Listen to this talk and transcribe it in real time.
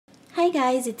Hi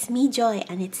guys, it's me Joy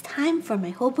and it's time for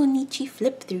my Hobonichi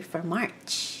flip through for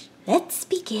March. Let's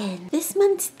begin. This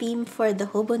month's theme for the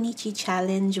Hobonichi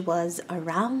challenge was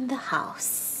around the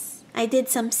house. I did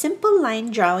some simple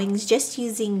line drawings just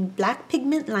using black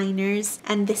pigment liners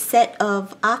and this set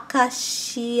of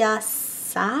Akashiasai.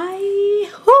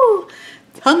 Whoo!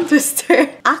 Tongue twister.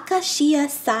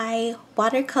 Akashiasai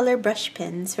watercolor brush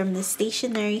pens from the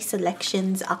Stationery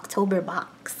Selections October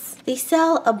box. They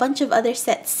sell a bunch of other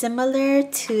sets similar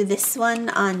to this one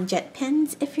on jet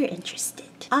pens if you're interested.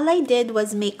 All I did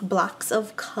was make blocks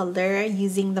of color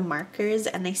using the markers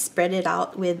and I spread it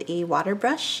out with a water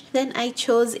brush. Then I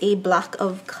chose a block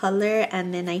of color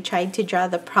and then I tried to draw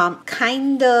the prompt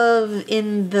kind of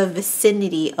in the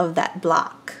vicinity of that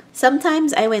block.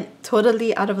 Sometimes I went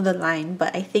totally out of the line,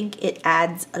 but I think it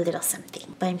adds a little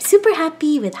something. But I'm super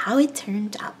happy with how it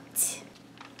turned out.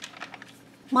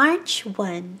 March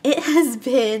 1. It has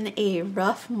been a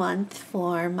rough month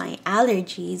for my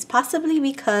allergies, possibly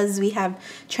because we have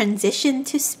transitioned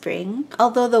to spring.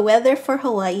 Although the weather for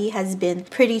Hawaii has been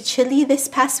pretty chilly this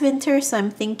past winter, so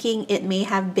I'm thinking it may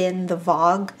have been the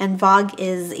VOG. And VOG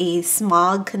is a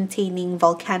smog containing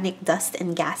volcanic dust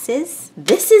and gases.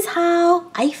 This is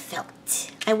how I felt.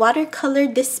 I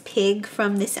watercolored this pig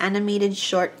from this animated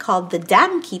short called The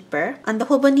Dam Keeper. On the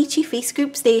Hobonichi face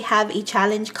groups, they have a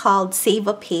challenge called Save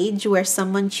a Page where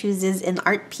someone chooses an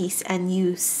art piece and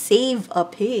you save a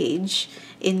page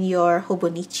in your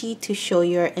Hobonichi to show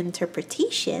your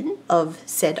interpretation of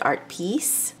said art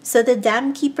piece. So the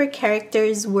Dam Keeper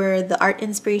characters were the art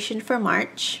inspiration for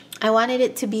March. I wanted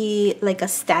it to be like a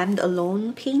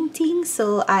standalone painting,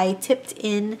 so I tipped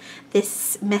in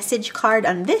this message card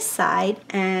on this side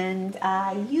and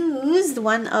I used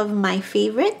one of my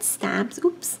favorite stamps.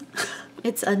 Oops.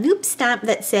 It's a Noop stamp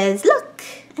that says, look!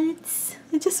 And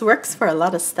it just works for a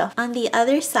lot of stuff. On the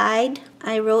other side,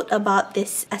 I wrote about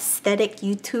this aesthetic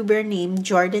YouTuber named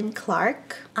Jordan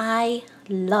Clark. I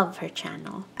love her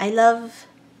channel. I love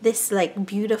this like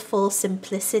beautiful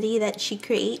simplicity that she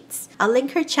creates. I'll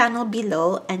link her channel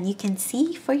below and you can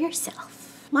see for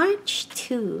yourself. March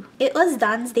 2. It was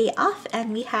Don's day off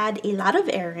and we had a lot of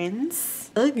errands.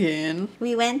 Again.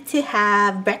 We went to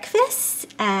have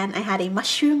breakfast and I had a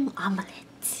mushroom omelette.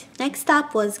 Next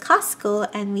stop was Costco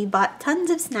and we bought tons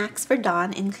of snacks for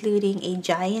Dawn, including a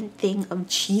giant thing of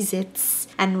Cheez-Its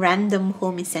and random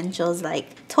home essentials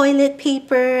like toilet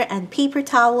paper and paper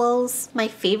towels. My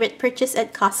favorite purchase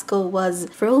at Costco was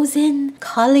frozen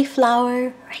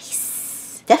cauliflower rice.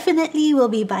 Definitely will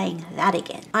be buying that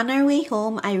again. On our way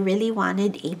home, I really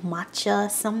wanted a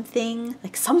matcha something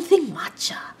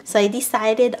matcha. So I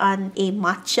decided on a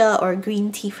matcha or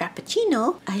green tea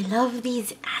frappuccino. I love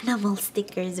these animal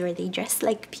stickers where they dress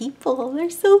like people. They're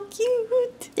so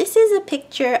cute. This is a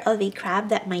picture of a crab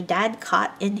that my dad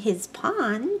caught in his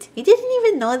pond. We didn't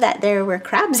even know that there were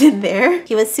crabs in there.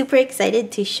 He was super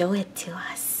excited to show it to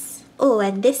us. Oh,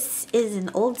 and this is an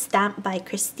old stamp by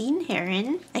Christine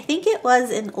Heron. I think it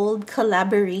was an old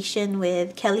collaboration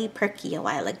with Kelly Perky a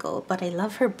while ago, but I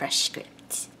love her brush script.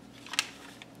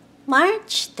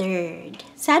 March 3rd.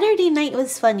 Saturday night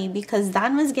was funny because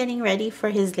Don was getting ready for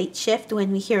his late shift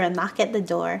when we hear a knock at the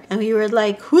door and we were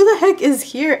like, who the heck is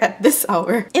here at this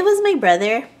hour? It was my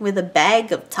brother with a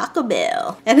bag of Taco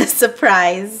Bell and a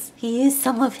surprise. He used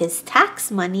some of his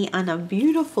tax money on a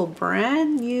beautiful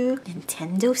brand new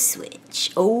Nintendo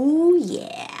Switch. Oh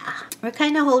yeah. We're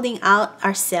kind of holding out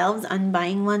ourselves on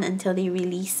buying one until they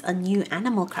release a new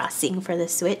Animal Crossing for the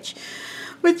Switch,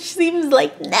 which seems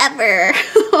like never.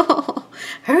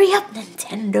 Hurry up,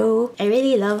 Nintendo. I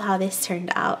really love how this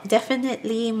turned out.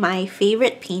 Definitely my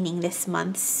favorite painting this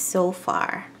month so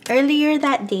far. Earlier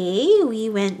that day, we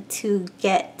went to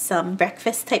get some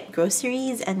breakfast type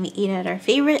groceries and we ate at our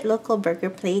favorite local burger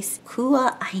place,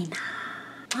 Kua Aina.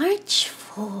 March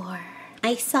 4.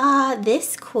 I saw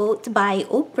this quote by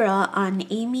Oprah on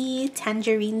Amy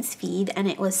Tangerine's feed and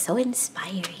it was so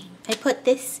inspiring. I put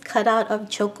this cutout of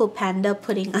Choco Panda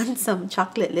putting on some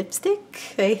chocolate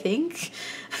lipstick, I think.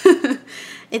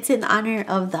 It's in honor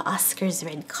of the Oscars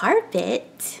red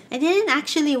carpet. I didn't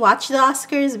actually watch the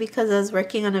Oscars because I was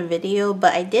working on a video,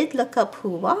 but I did look up who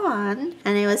won.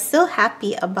 And I was so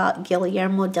happy about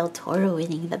Guillermo del Toro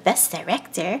winning the Best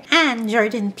Director and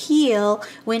Jordan Peele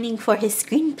winning for his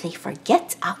screenplay for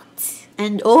Get Out.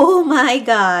 And oh my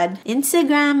god,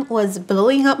 Instagram was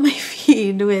blowing up my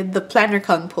feed with the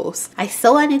PlannerCon posts. I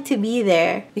so wanted to be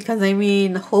there because I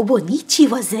mean, Hobonichi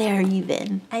was there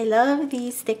even. I love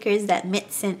these stickers that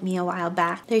Mitt sent me a while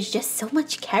back. There's just so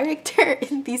much character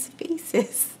in these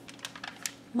faces.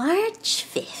 March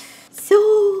 5th.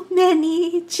 So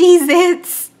many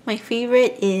Cheez-Its. My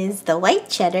favorite is the white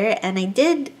cheddar, and I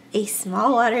did a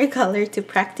small watercolor to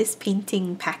practice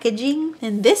painting packaging.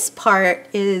 And this part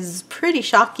is pretty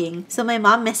shocking. So my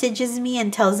mom messages me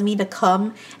and tells me to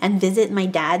come and visit my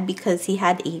dad because he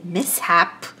had a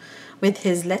mishap with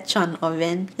his lechon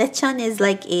oven. Lechon is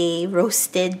like a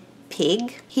roasted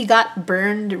pig. He got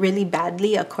burned really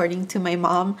badly according to my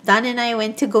mom. Don and I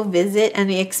went to go visit and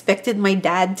we expected my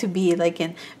dad to be like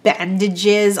in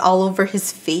bandages all over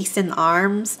his face and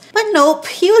arms. But nope,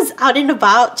 he was out and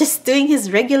about just doing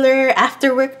his regular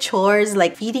after work chores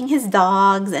like feeding his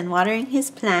dogs and watering his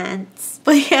plants.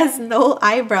 But he has no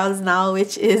eyebrows now,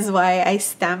 which is why I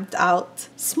stamped out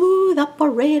smooth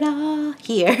operator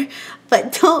here.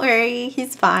 But don't worry,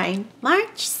 he's fine.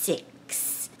 March 6th.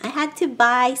 I had to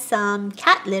buy some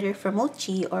cat litter for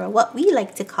Mochi, or what we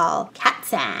like to call cat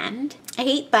sand. I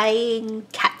hate buying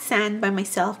cat sand by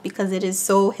myself because it is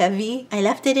so heavy. I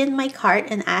left it in my cart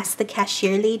and asked the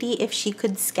cashier lady if she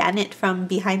could scan it from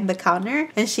behind the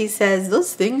counter. And she says,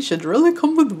 those things should really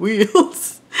come with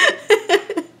wheels.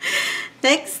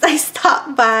 Next, I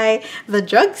stopped by the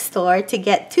drugstore to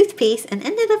get toothpaste and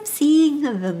ended up seeing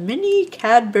the mini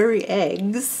Cadbury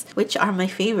eggs, which are my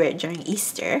favorite during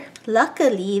Easter.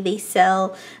 Luckily, they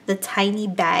sell the tiny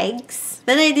bags.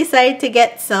 Then I decided to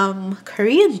get some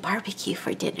Korean barbecue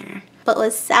for dinner, but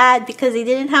was sad because they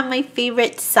didn't have my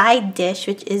favorite side dish,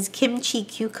 which is kimchi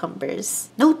cucumbers.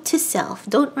 Note to self,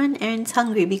 don't run errands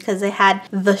hungry because I had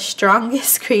the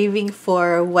strongest craving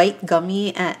for white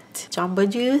gummy at Jamba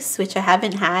Juice, which I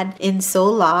haven't had in so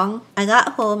long. I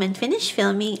got home and finished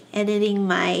filming, editing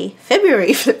my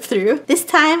February flip through. This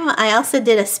time, I also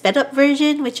did a sped up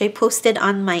version, which I posted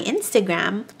on my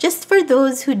Instagram, just for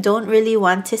those who don't really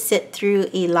want to sit through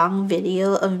a long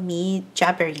video of me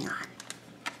jabbering on.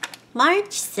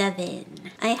 March 7.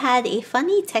 I had a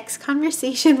funny text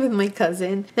conversation with my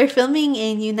cousin. They're filming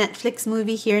a new Netflix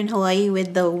movie here in Hawaii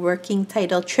with the working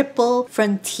title Triple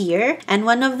Frontier. And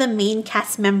one of the main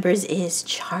cast members is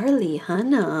Charlie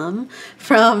Hunnam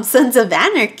from Sons of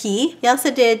Anarchy. He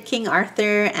also did King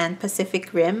Arthur and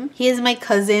Pacific Rim. He is my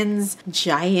cousin's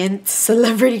giant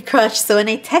celebrity crush. So when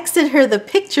I texted her the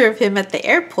picture of him at the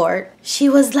airport, she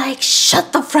was like,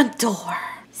 shut the front door.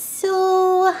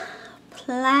 So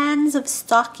plans of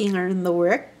stalking are in the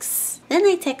works. Then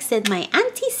I texted my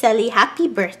Auntie Sally happy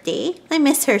birthday. I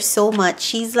miss her so much.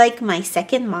 She's like my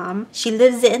second mom. She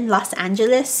lives in Los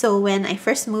Angeles, so when I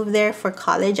first moved there for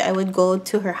college, I would go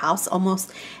to her house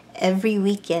almost every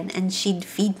weekend and she'd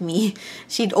feed me.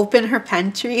 She'd open her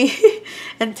pantry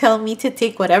and tell me to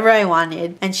take whatever I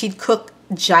wanted, and she'd cook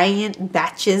giant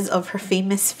batches of her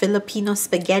famous Filipino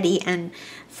spaghetti and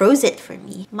froze it for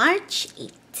me. March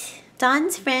 8th.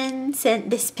 Don's friend sent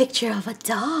this picture of a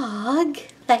dog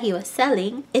that he was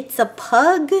selling. It's a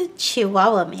pug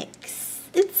chihuahua mix.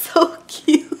 It's so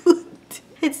cute.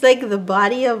 It's like the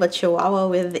body of a chihuahua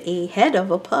with a head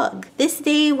of a pug. This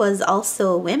day was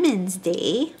also Women's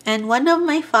Day, and one of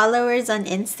my followers on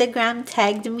Instagram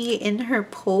tagged me in her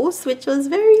post, which was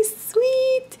very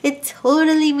sweet. It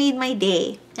totally made my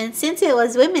day. And since it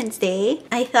was Women's Day,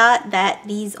 I thought that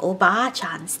these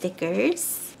Oba-chan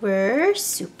stickers were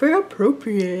super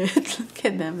appropriate. Look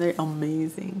at them, they're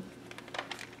amazing.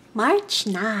 March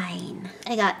 9.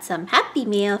 I got some happy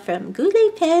mail from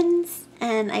Goulet Pens,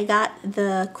 and I got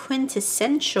the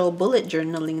quintessential bullet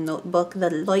journaling notebook, the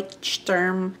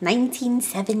Leuchtturm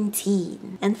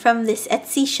 1917. And from this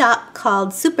Etsy shop called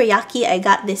Superyaki, I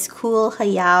got this cool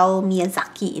Hayao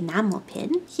Miyazaki enamel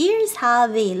pin. Here's how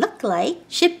they look like.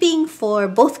 Shipping for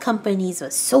both companies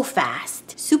was so fast.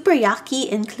 Superyaki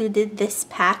included this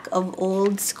pack of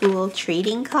old school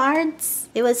trading cards.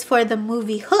 It was for the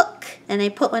movie Hook, and I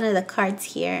put one of the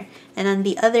cards here. And on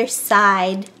the other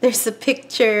side, there's a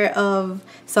picture of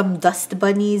some dust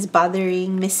bunnies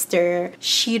bothering Mr.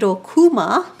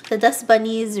 Shirokuma. The dust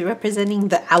bunnies representing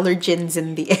the allergens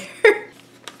in the air.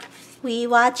 We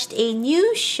watched a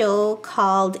new show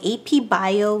called AP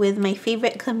Bio with my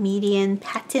favorite comedian,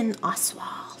 Patton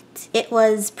Oswalt. It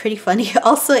was pretty funny.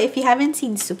 Also, if you haven't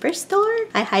seen Superstore,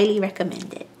 I highly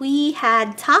recommend it. We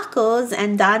had tacos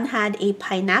and Don had a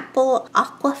pineapple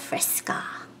aqua fresca.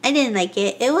 I didn't like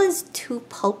it. It was too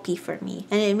pulpy for me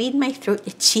and it made my throat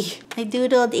itchy. I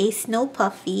doodled a snow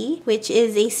puffy, which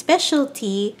is a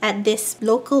specialty at this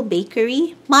local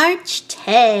bakery. March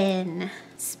 10.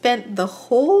 Spent the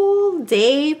whole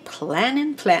day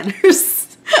planning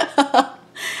planners.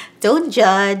 Don't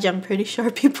judge. I'm pretty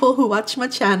sure people who watch my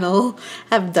channel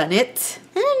have done it.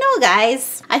 I don't know,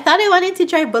 guys. I thought I wanted to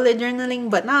try bullet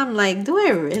journaling, but now I'm like, do I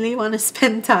really want to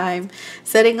spend time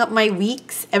setting up my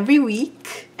weeks every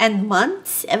week and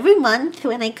months every month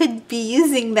when I could be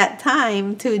using that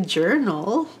time to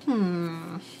journal?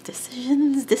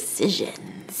 Decisions.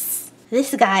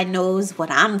 This guy knows what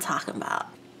I'm talking about.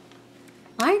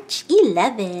 March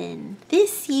 11.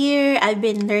 This year, I've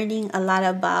been learning a lot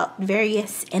about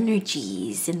various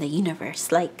energies in the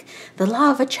universe, like the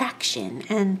law of attraction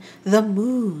and the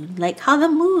moon, like how the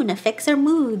moon affects our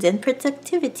moods and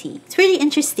productivity. It's really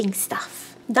interesting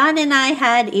stuff. Don and I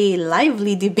had a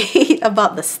lively debate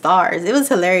about the stars. It was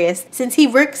hilarious. Since he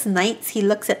works nights, he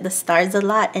looks at the stars a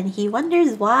lot and he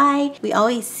wonders why we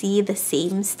always see the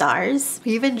same stars.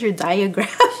 We even drew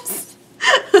diagrams.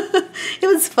 It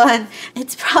was fun.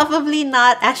 It's probably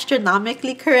not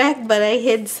astronomically correct, but I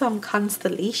hid some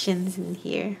constellations in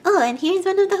here. Oh, and here's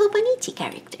one of the Hobonichi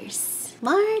characters.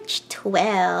 March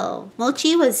 12.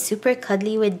 Mochi was super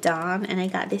cuddly with Don, and I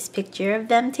got this picture of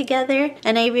them together.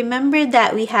 And I remembered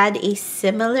that we had a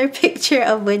similar picture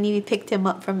of when we picked him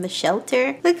up from the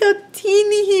shelter. Look how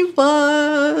teeny he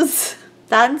was.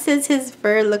 Don says his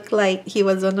fur looked like he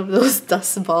was one of those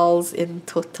dust balls in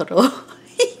Totoro.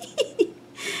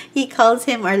 He calls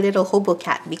him our little hobo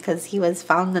cat because he was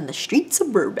found on the streets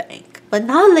of Burbank. But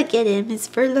now look at him. His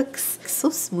fur looks so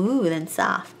smooth and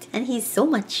soft. And he's so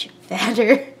much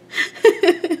fatter.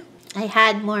 I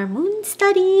had more moon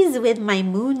studies with my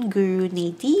moon guru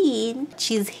Nadine.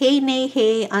 She's Hey Nay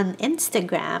Hey on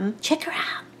Instagram. Check her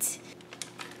out.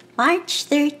 March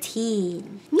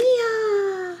 13.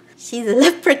 Mia! She's a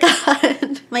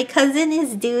leprechaun. My cousin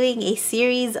is doing a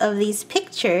series of these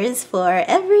pictures for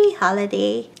every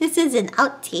holiday. This is an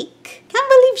outtake. Can't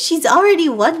believe she's already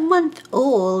 1 month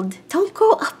old. Don't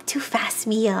grow up too fast,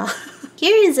 Mia.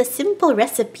 Here is a simple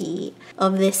recipe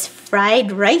of this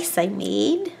fried rice I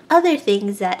made. Other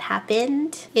things that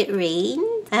happened. It rained.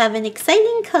 I have an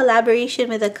exciting collaboration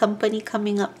with a company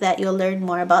coming up that you'll learn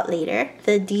more about later.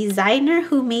 The designer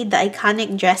who made the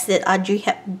iconic dress that Audrey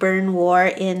Hepburn wore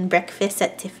in Breakfast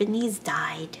at Tiffany's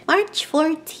died. March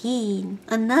 14.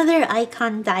 Another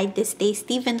icon died this day,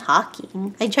 Stephen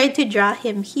Hawking. I tried to draw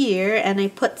him here and I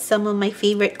put some of my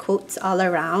favorite quotes all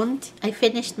around. I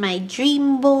finished my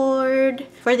dream board.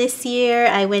 For this year,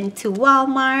 I went to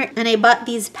Walmart and I bought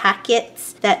these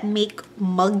packets that make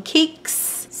mug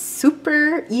cakes.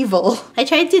 Super evil. I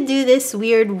tried to do this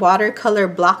weird watercolor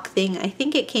block thing. I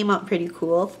think it came out pretty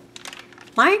cool.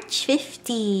 March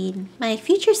 15. My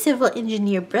future civil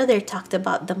engineer brother talked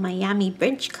about the Miami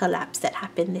bridge collapse that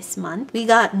happened this month. We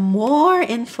got more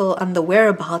info on the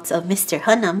whereabouts of Mr.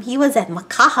 Hunnam. He was at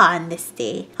Makaha on this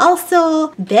day.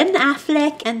 Also, Ben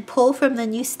Affleck and Poe from the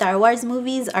new Star Wars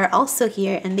movies are also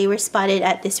here and they were spotted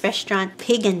at this restaurant,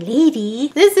 Pig and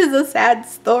Lady. This is a sad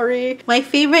story. My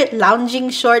favorite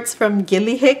lounging shorts from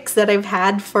Gilly Hicks that I've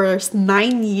had for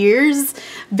 9 years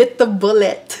bit the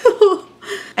bullet.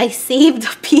 I saved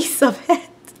a piece of it.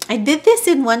 I did this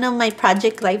in one of my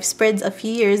Project Life spreads a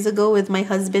few years ago with my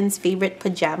husband's favorite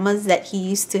pajamas that he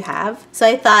used to have. So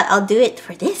I thought I'll do it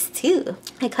for this too.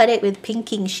 I cut it with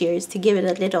pinking shears to give it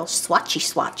a little swatchy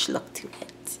swatch look to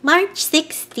it. March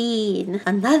 16.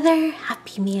 Another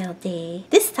Happy Meal day.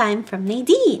 This time from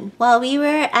Nadine. While we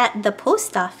were at the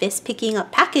post office picking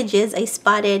up packages, I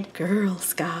spotted Girl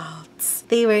Scouts.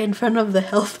 They were in front of the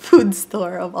health food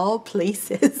store of all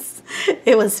places.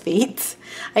 It was fate.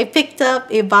 I picked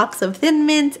up a box of Thin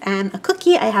Mint and a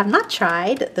cookie I have not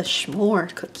tried, the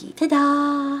s'more cookie.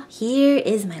 Ta-da! Here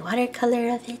is my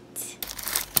watercolor of it.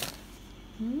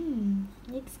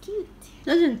 Looks cute.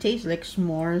 Doesn't taste like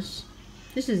s'mores.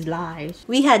 This is lies.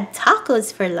 We had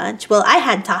tacos for lunch. Well, I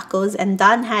had tacos and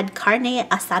Don had carne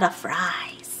asada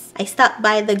fries. I stopped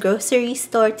by the grocery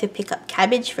store to pick up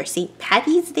cabbage for St.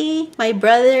 Patty's Day. My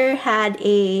brother had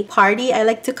a party. I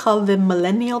like to call them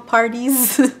millennial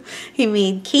parties. He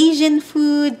made Cajun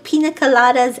food, pina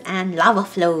coladas, and lava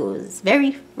flows.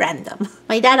 Very random.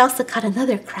 My dad also caught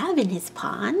another crab in his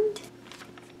pond.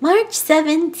 March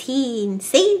 17,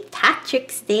 St.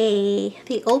 Patrick's Day.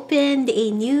 They opened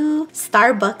a new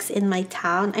Starbucks in my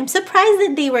town. I'm surprised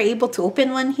that they were able to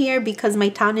open one here because my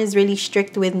town is really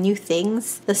strict with new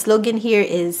things. The slogan here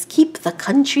is, keep the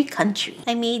country country.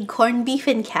 I made corned beef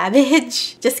and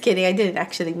cabbage. Just kidding, I didn't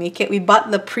actually make it. We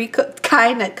bought the pre-cooked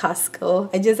kind at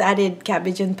Costco. I just added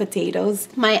cabbage and potatoes.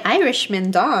 My Irishman,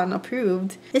 Dawn,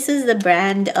 approved. This is the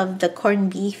brand of the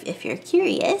corned beef if you're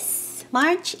curious.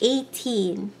 March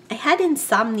 18. I had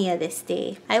insomnia this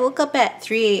day. I woke up at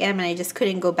 3 a.m. and I just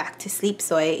couldn't go back to sleep,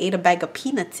 so I ate a bag of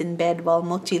peanuts in bed while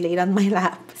Mochi laid on my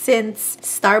lap. Since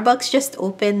Starbucks just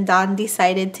opened, Don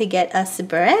decided to get us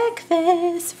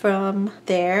breakfast from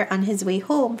there on his way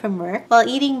home from work. While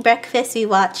eating breakfast, we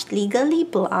watched Legally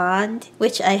Blonde,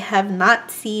 which I have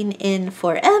not seen in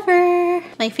forever.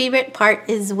 My favorite part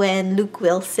is when Luke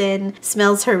Wilson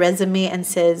smells her resume and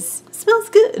says, "Smells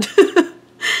good."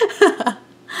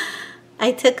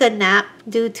 I took a nap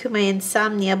due to my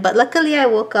insomnia, but luckily I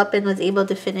woke up and was able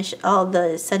to finish all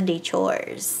the Sunday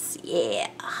chores. Yeah,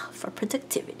 for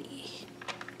productivity.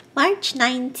 March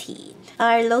 19.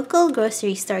 Our local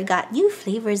grocery store got new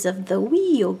flavors of the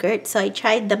wee yogurt, so I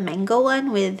tried the mango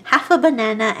one with half a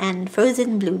banana and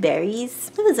frozen blueberries.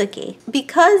 It was okay.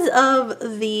 Because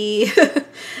of the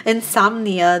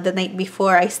insomnia the night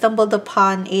before, I stumbled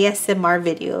upon ASMR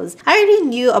videos. I already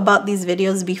knew about these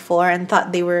videos before and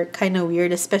thought they were kind of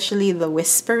weird, especially the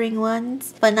whispering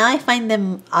ones. But now I find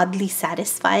them oddly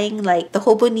satisfying, like the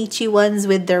Hobonichi ones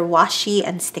with their washi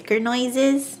and sticker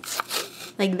noises.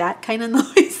 Like that kind of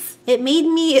noise. It made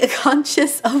me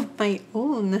conscious of my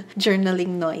own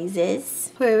journaling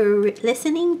noises. We're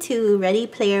listening to Ready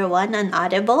Player One on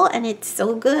Audible, and it's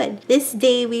so good. This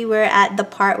day we were at the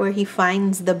part where he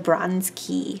finds the bronze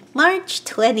key. March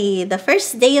 20, the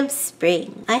first day of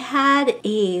spring. I had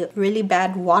a really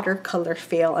bad watercolor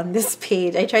fail on this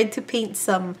page. I tried to paint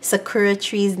some sakura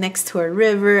trees next to a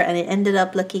river, and it ended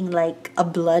up looking like a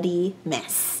bloody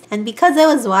mess. And because I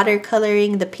was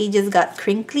watercoloring, the pages got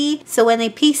crinkly. So when I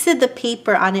pasted the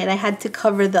paper on it, I had to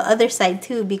cover the other side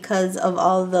too because of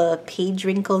all the page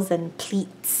wrinkles and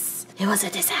pleats. It was a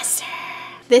disaster.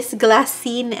 This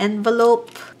glassine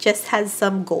envelope just has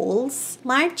some goals.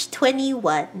 March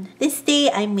 21. This day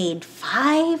I made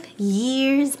 5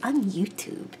 years on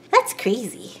YouTube. That's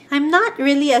crazy. I'm not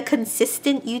really a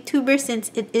consistent YouTuber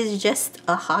since it is just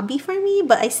a hobby for me,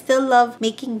 but I still love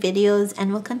making videos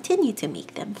and will continue to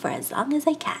make them for as long as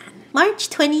I can. March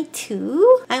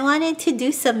 22, I wanted to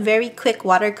do some very quick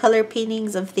watercolor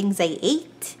paintings of things I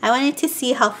ate. I wanted to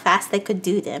see how fast I could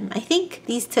do them. I think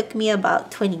these took me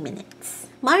about 20 minutes.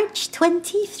 March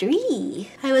 23.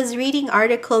 I was reading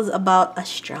articles about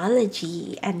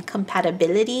astrology and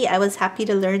compatibility. I was happy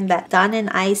to learn that Don and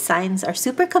I's signs are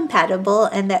super compatible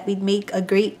and that we'd make a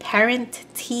great parent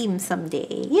team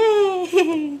someday.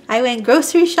 Yay! I went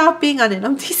grocery shopping on an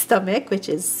empty stomach, which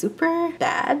is super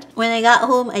bad. When I got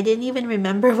home, I didn't even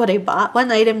remember what I bought.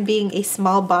 One item being a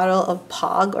small bottle of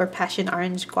Pog or passion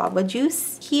orange guava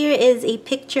juice. Here is a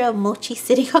picture of Mochi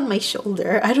sitting on my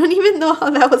shoulder. I don't even know how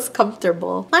that was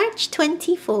comfortable. March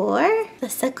 24. The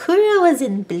sakura was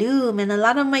in bloom and a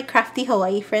lot of my crafty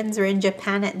Hawaii friends were in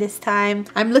Japan at this time.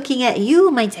 I'm looking at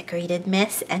you, my decorated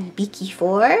mess, and Biki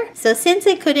 4. So since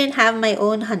I couldn't have my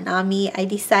own hanami, I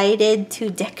decided to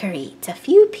decorate a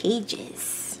few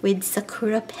pages with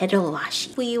sakura petal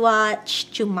washi. We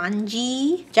watched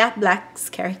Jumanji. Jack Black's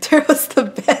character was the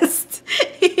best.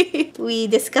 We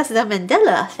discussed the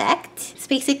Mandela effect. It's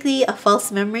basically a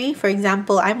false memory. For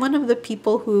example, I'm one of the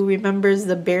people who remembers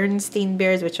the Berenstain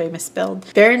Bears, which I misspelled.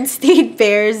 Berenstain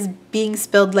Bears being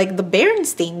spelled like the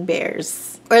Berenstain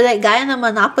Bears. Or that guy in a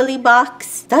Monopoly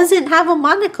box doesn't have a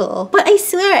monocle. But I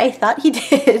swear I thought he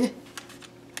did.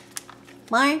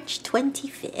 March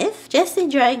 25th. Just a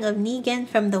drawing of Negan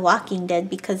from The Walking Dead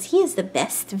because he is the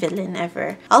best villain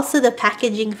ever. Also the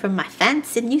packaging from my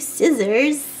fancy new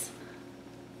scissors.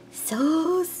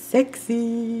 So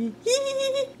sexy.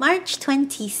 March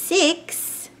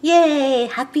 26th. Yay!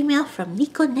 Happy Mail from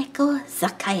Nico Neko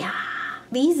Zakaya.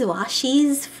 These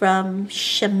washis from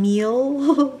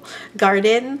Shamil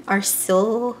Garden are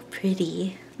so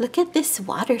pretty. Look at this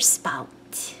water spout.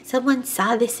 Someone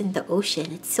saw this in the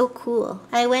ocean. It's so cool.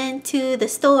 I went to the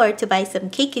store to buy some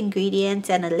cake ingredients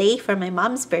and a lei for my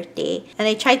mom's birthday. And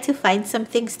I tried to find some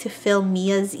things to fill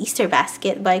Mia's Easter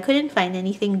basket, but I couldn't find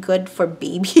anything good for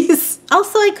babies.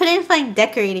 Also, I couldn't find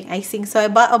decorating icing, so I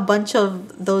bought a bunch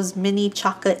of those mini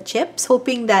chocolate chips,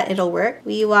 hoping that it'll work.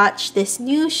 We watched this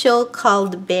new show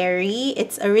called Barry.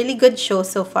 It's a really good show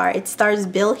so far. It stars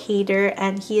Bill Hader,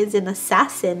 and he is an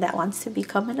assassin that wants to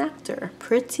become an actor.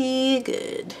 Pretty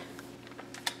good.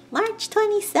 March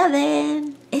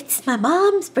 27. It's my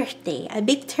mom's birthday. I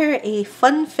baked her a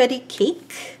funfetti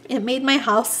cake. It made my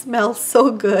house smell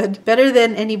so good. Better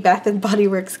than any Bath & Body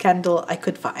Works candle I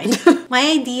could find. My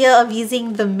idea of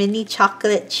using the mini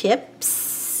chocolate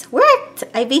chips worked.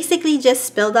 I basically just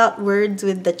spelled out words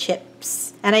with the chip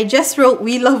chips. And I just wrote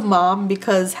 "We love mom"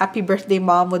 because "Happy birthday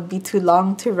mom" would be too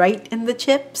long to write in the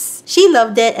chips. She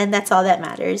loved it, and that's all that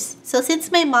matters. So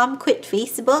since my mom quit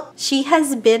Facebook, she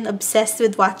has been obsessed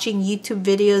with watching YouTube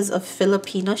videos of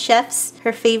Filipino chefs.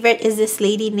 Her favorite is this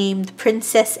lady named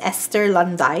Princess Esther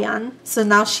Landayan. So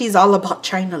now she's all about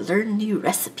trying to learn new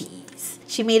recipes.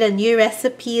 She made a new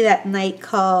recipe that night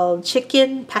called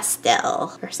chicken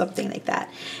pastel or something like that.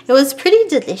 It was pretty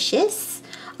delicious.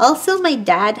 Also, my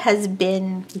dad has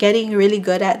been getting really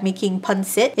good at making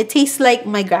pancit. It tastes like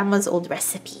my grandma's old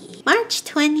recipe. March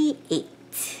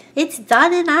 28th. It's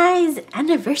Don and I's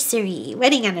anniversary.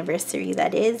 Wedding anniversary,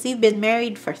 that is. We've been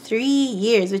married for 3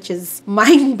 years, which is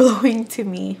mind-blowing to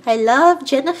me. I love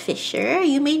Jenna Fisher.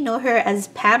 You may know her as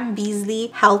Pam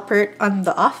Beasley Halpert on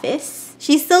The Office.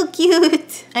 She's so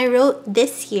cute. I wrote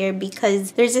this here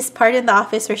because there's this part in The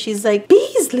Office where she's like,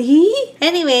 Beasley?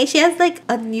 Anyway, she has like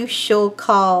a new show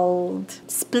called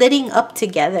Splitting Up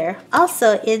Together.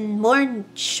 Also, in more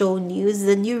show news,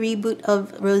 the new reboot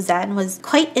of Roseanne was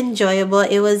quite enjoyable.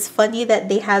 It was funny that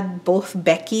they had both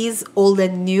Beckys, old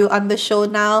and new, on the show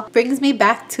now. Brings me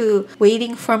back to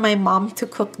waiting for my mom to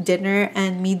cook dinner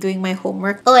and me doing my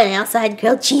homework. Oh, and I also had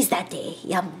grilled cheese that day.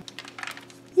 Yum.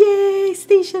 Yay!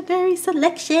 Stationery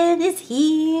selection is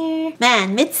here!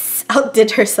 Man, Mitz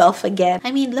outdid herself again.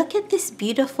 I mean, look at this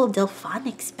beautiful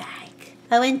Delphonics bag.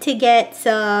 I went to get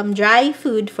some dry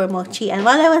food for Mochi, and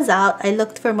while I was out, I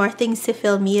looked for more things to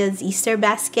fill Mia's Easter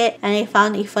basket, and I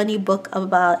found a funny book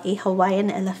about a Hawaiian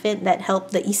elephant that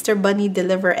helped the Easter Bunny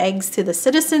deliver eggs to the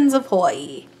citizens of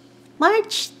Hawaii.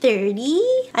 March 30,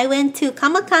 I went to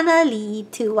Kamakana Lee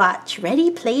to watch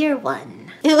Ready Player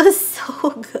One. It was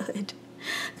so good.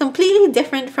 Completely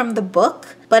different from the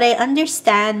book, but I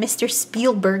understand Mr.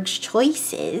 Spielberg's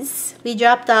choices. We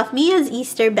dropped off Mia's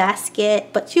Easter basket,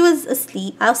 but she was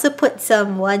asleep. I also put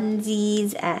some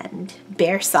onesies and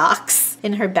bear socks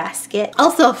in her basket.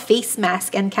 Also a face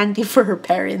mask and candy for her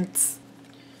parents.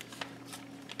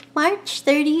 March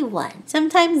 31.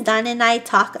 Sometimes Don and I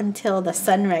talk until the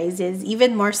sun rises,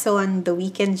 even more so on the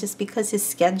weekends just because his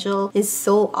schedule is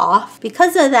so off.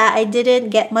 Because of that, I didn't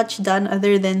get much done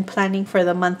other than planning for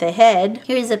the month ahead.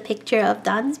 Here's a picture of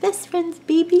Don's best friend's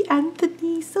baby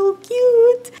Anthony, so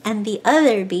cute! And the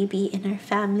other baby in our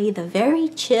family, the very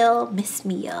chill Miss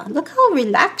Mia. Look how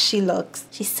relaxed she looks.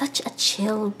 She's such a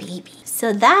chill baby.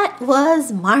 So that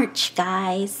was March,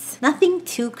 guys. Nothing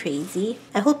too crazy.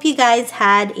 I hope you guys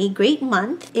had a great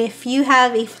month. If you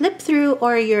have a flip through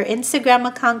or your Instagram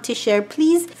account to share,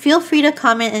 please feel free to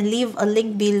comment and leave a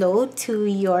link below to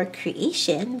your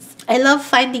creations. I love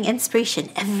finding inspiration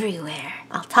everywhere.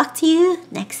 I'll talk to you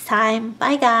next time.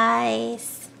 Bye,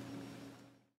 guys.